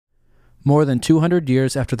More than 200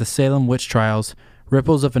 years after the Salem witch trials,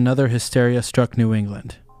 ripples of another hysteria struck New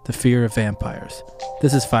England, the fear of vampires.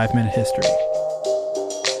 This is 5 Minute History.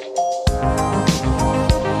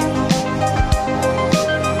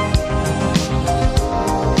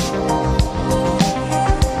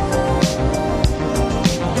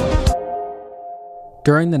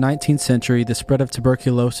 During the 19th century, the spread of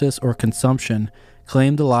tuberculosis or consumption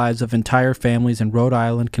claimed the lives of entire families in Rhode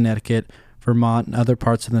Island, Connecticut, Vermont, and other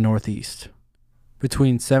parts of the Northeast.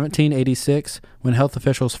 Between 1786, when health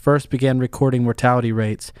officials first began recording mortality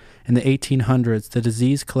rates, and the 1800s, the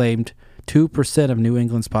disease claimed 2% of New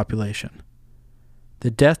England's population. The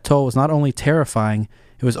death toll was not only terrifying,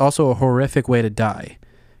 it was also a horrific way to die.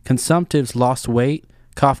 Consumptives lost weight,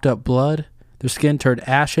 coughed up blood, their skin turned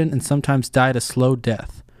ashen, and sometimes died a slow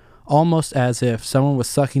death, almost as if someone was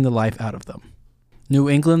sucking the life out of them. New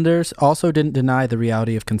Englanders also didn't deny the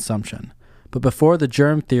reality of consumption. But before the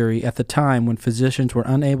germ theory, at the time when physicians were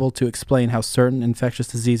unable to explain how certain infectious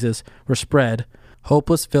diseases were spread,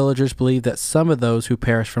 hopeless villagers believed that some of those who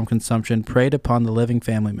perished from consumption preyed upon the living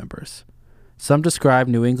family members. Some describe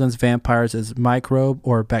New England's vampires as microbe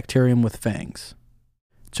or bacterium with fangs.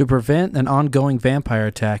 To prevent an ongoing vampire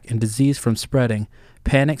attack and disease from spreading,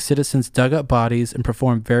 panicked citizens dug up bodies and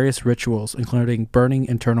performed various rituals, including burning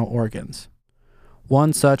internal organs.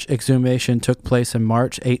 One such exhumation took place in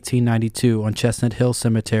March 1892 on Chestnut Hill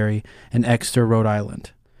Cemetery in Exeter, Rhode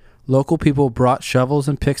Island. Local people brought shovels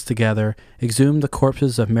and picks together, exhumed the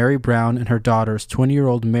corpses of Mary Brown and her daughters,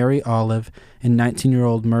 20-year-old Mary Olive and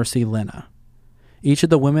 19-year-old Mercy Lena. Each of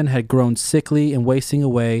the women had grown sickly and wasting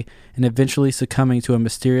away and eventually succumbing to a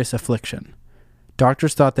mysterious affliction.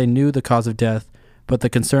 Doctors thought they knew the cause of death, but the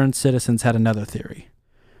concerned citizens had another theory.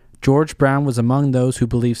 George Brown was among those who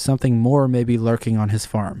believed something more may be lurking on his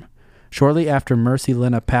farm. Shortly after Mercy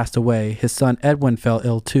Lena passed away, his son Edwin fell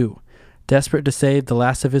ill too. Desperate to save the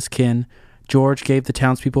last of his kin, George gave the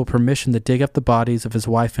townspeople permission to dig up the bodies of his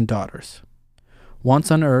wife and daughters.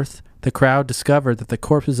 Once unearthed, the crowd discovered that the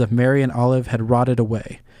corpses of Mary and Olive had rotted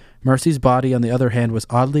away. Mercy's body, on the other hand, was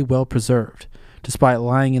oddly well preserved, despite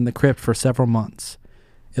lying in the crypt for several months.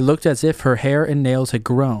 It looked as if her hair and nails had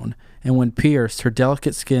grown, and when pierced, her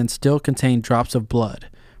delicate skin still contained drops of blood.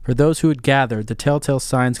 For those who had gathered, the telltale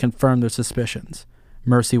signs confirmed their suspicions.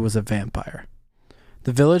 Mercy was a vampire.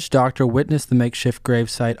 The village doctor witnessed the makeshift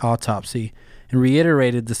gravesite autopsy and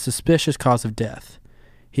reiterated the suspicious cause of death.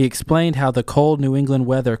 He explained how the cold New England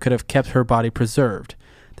weather could have kept her body preserved.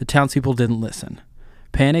 The townspeople didn't listen.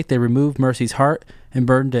 Panicked, they removed Mercy's heart and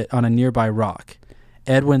burned it on a nearby rock.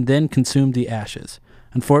 Edwin then consumed the ashes.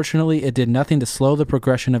 Unfortunately, it did nothing to slow the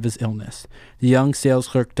progression of his illness. The young sales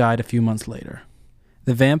clerk died a few months later.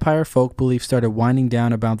 The vampire folk belief started winding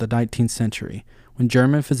down about the 19th century, when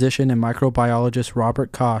German physician and microbiologist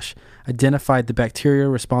Robert Koch identified the bacteria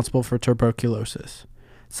responsible for tuberculosis.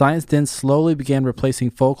 Science then slowly began replacing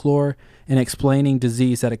folklore and explaining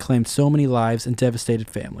disease that had claimed so many lives and devastated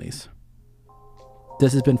families.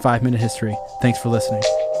 This has been 5 Minute History. Thanks for listening.